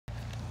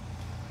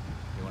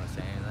want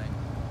to say anything?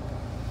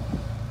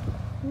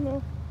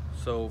 No.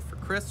 So for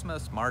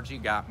Christmas, Margie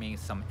got me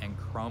some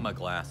Enchroma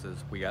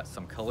glasses. We got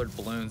some colored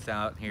balloons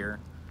out here.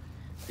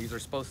 These are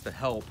supposed to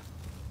help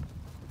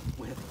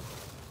with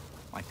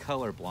my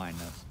color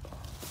blindness.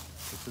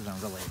 This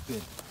isn't really a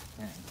good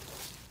thing.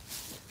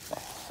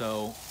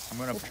 So I'm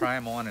gonna try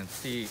them on and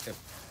see if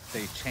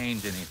they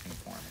change anything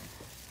for me.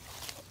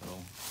 So,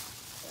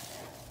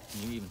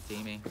 can you even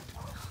see me?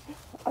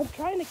 I'm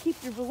trying to keep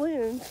your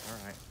balloons. All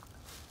right.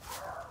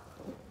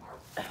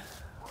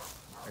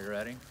 Are you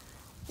ready?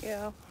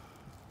 Yeah.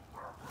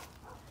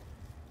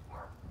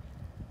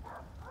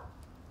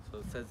 So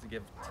it says to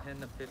give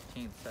 10 to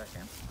 15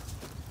 seconds.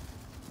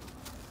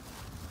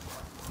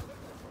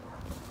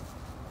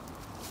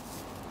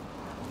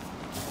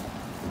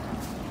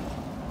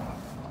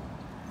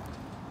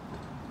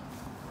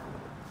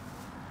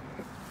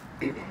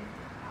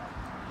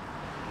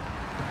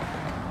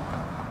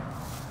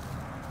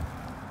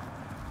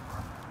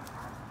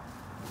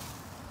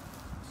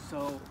 So,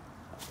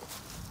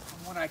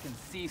 from what I can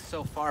see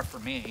so far for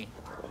me,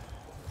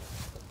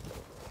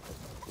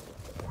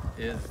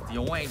 is the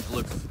orange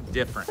looks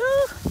different.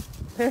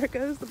 There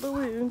goes the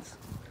balloons.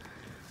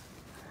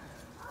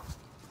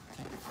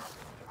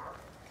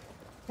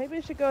 Maybe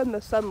I should go in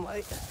the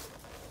sunlight.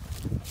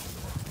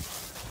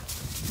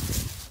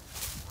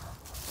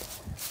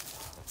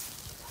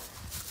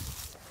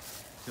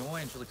 The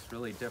orange looks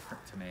really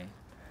different to me.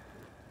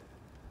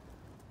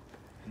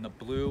 And the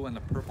blue and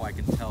the purple I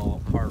can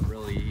tell apart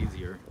really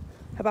easier.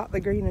 How about the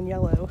green and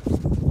yellow?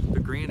 The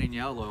green and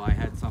yellow, I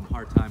had some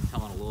hard time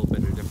telling a little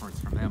bit of difference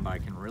from them, but I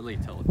can really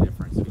tell a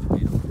difference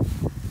between them.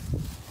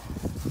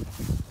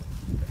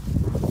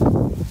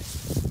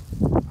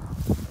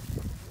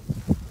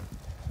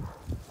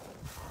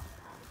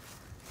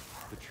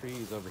 The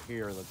trees over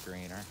here look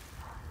greener.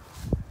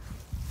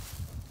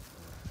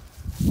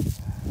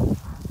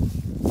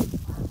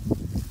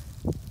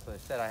 So I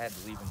said I had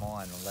to leave them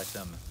on and let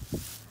them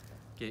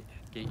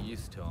get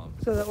used to them.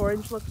 So the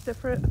orange looks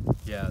different?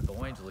 Yeah, the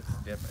orange looks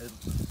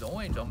different. The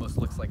orange almost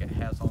looks like it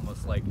has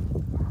almost like,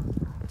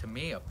 to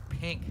me, a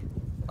pink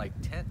like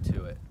tint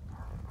to it.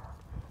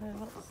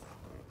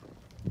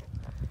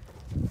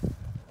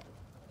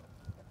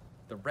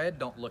 The red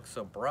don't look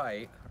so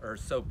bright or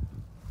so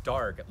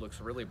dark. It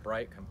looks really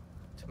bright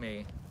to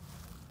me.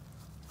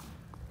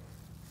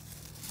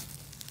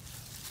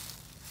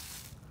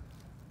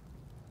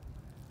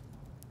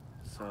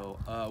 So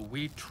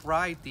we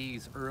tried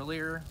these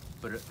earlier,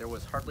 but there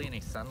was hardly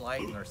any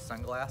sunlight in their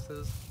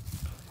sunglasses.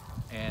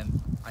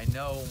 And I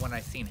know when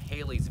I seen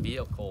Haley's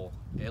vehicle,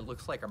 it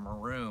looks like a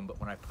maroon, but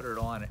when I put it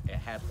on, it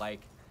had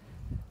like,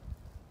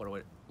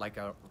 like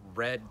a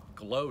red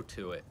glow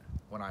to it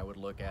when I would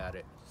look at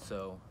it.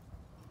 So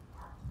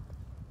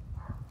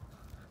you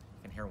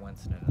can hear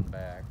Winston in the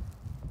back.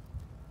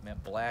 I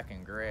meant black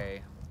and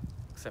gray,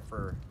 except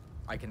for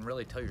I can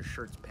really tell your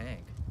shirt's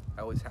pink.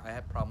 I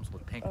have problems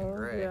with pink and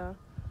gray. Yeah.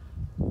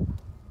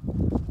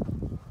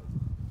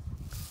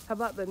 How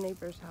about the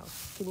neighbor's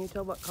house? Can you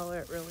tell what color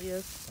it really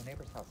is? The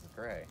neighbor's house is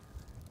gray.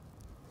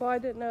 Well, I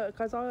didn't know,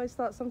 because I always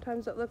thought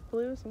sometimes it looked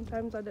blue.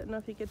 Sometimes I didn't know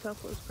if you could tell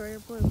if it was gray or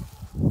blue.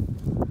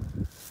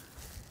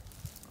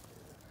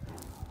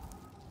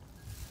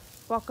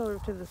 Walk over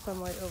to the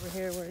sunlight over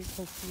here where you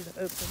can see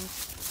the open.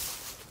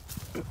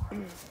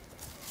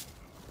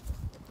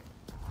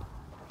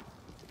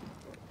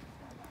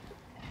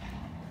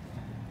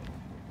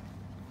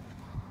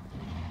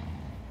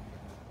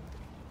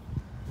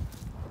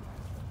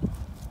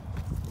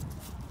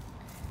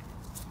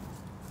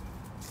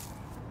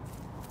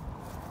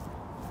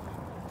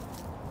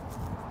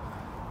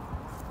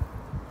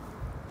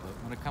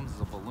 When it comes to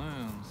the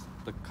balloons,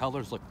 the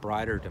colors look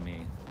brighter to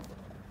me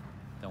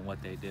than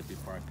what they did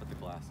before I put the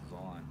glasses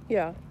on.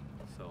 Yeah.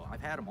 So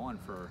I've had them on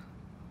for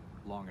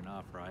long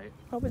enough, right?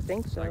 I would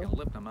think so. I can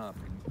lift them up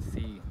and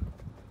see,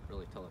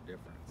 really tell a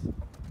difference.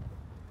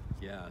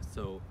 Yeah,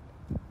 so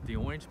the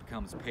orange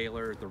becomes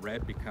paler, the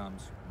red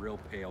becomes real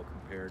pale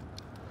compared.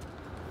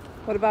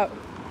 What about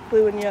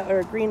blue and yellow,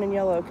 or green and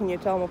yellow? Can you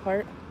tell them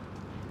apart?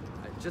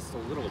 Just a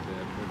little bit,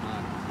 but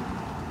not.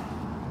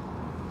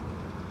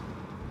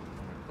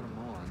 When I put them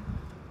on,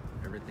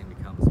 everything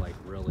becomes like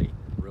really,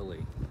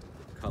 really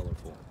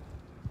colorful.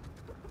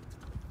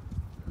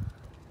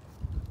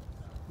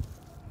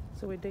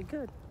 So we did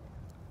good.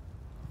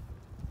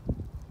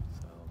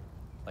 So,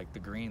 like the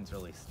greens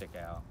really stick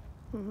out.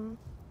 Mm-hmm.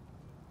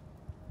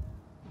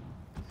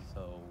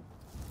 So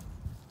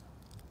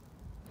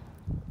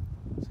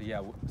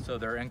yeah, so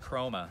they're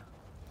Enchroma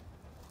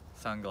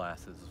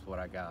sunglasses is what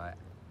I got.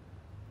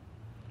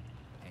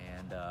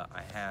 And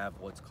I have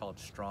what's called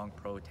Strong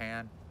Pro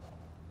Tan.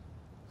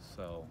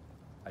 So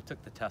I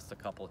took the test a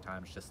couple of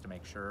times just to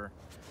make sure.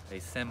 They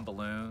send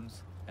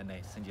balloons and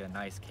they send you a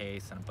nice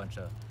case and a bunch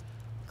of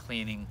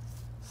cleaning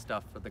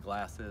stuff for the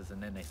glasses,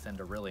 and then they send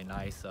a really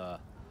nice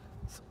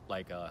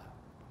like a,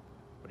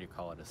 what do you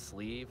call it, a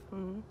sleeve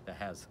that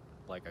has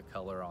like a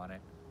color on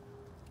it.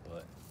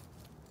 But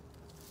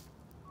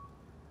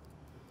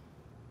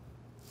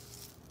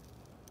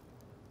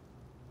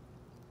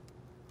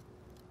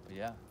But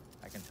yeah,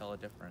 I can tell a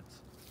difference.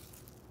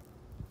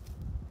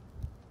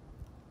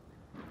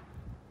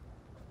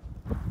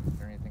 Is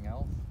there anything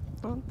else?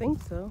 I don't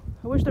think so.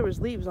 I wish there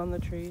was leaves on the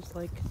trees,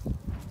 like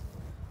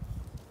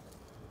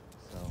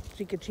So, so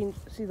you could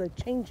see the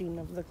changing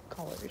of the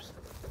colors.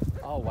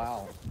 oh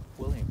wow,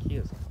 William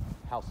Kia's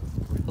house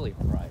is really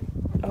bright.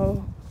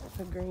 Oh,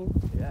 the green.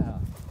 Yeah.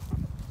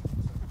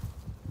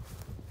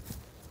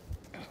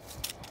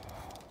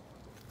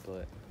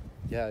 But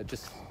yeah,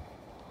 just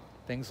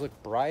things look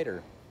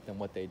brighter than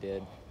what they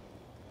did.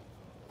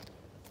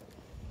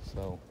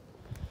 So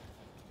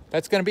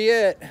that's gonna be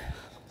it.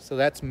 So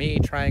that's me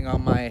trying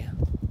on my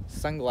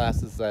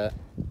sunglasses that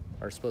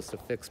are supposed to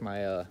fix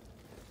my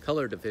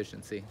color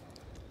deficiency.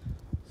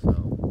 So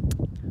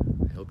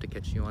I hope to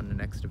catch you on the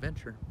next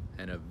adventure.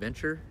 And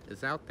adventure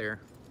is out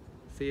there.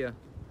 See ya.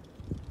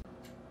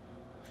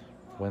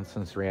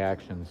 Winston's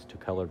reactions to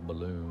colored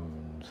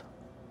balloons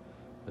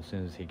as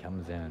soon as he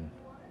comes in.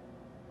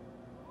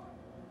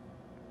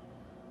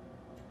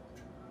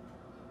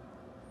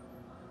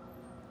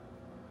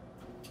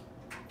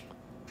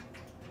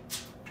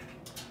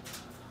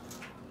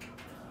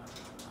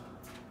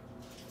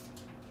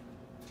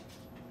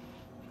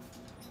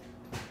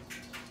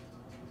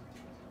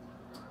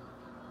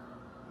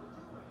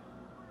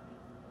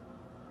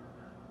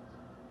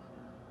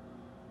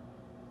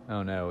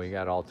 Oh no, we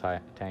got all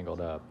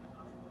tangled up.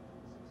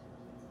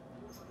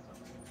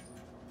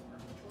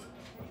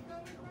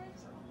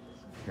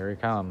 Here he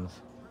comes.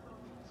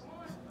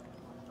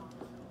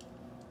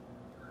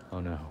 Oh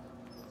no.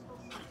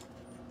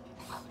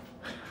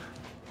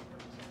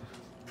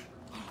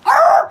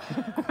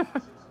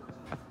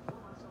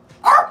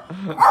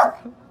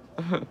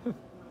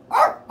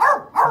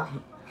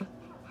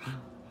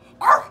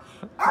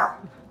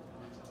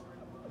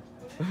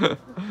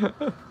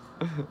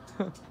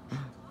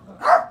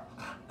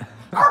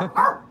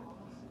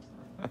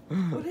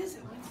 What is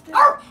it, Winston?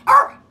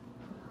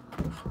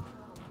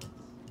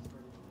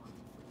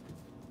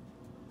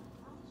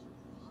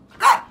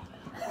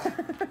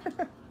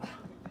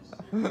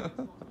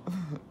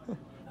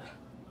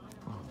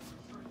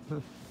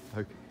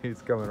 Okay,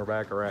 he's coming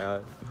back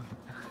around.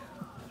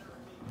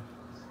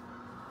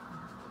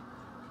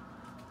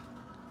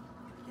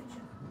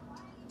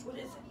 What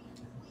is it?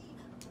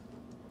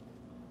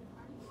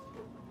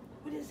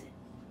 What is it?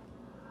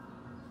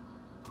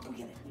 Go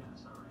get it.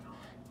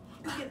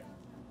 Go get it.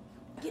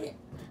 Get it.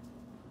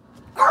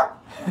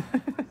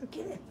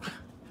 Get it.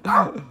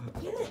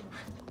 Get it.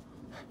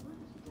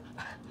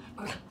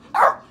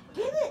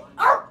 Get it.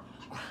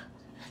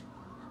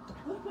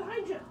 Look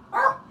behind you.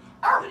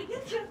 I'm gonna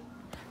get you.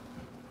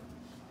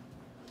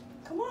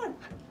 Come on.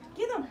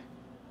 Get him.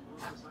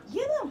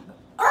 Get him.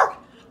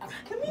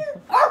 Come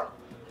here.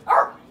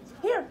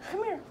 Here,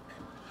 come here.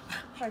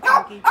 Hi,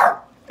 Frankie.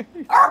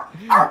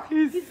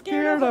 He's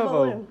scared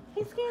of him.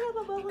 He's scared of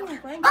a balloon,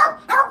 Frank.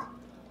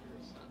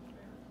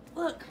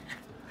 Look.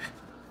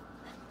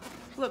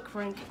 Look,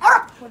 Frank.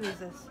 What is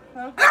this?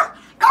 Huh?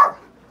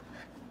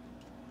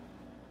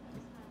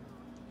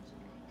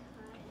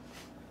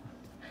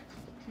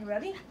 You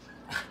ready?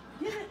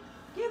 Get it.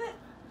 Get it.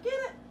 Get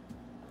it.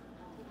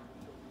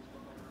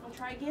 I'll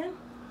try again.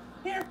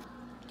 Here.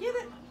 Get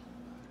it.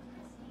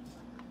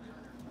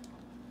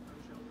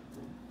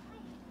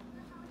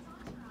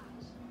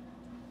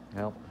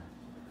 Help.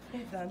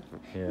 He's done.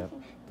 Yeah.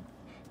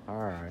 All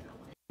right.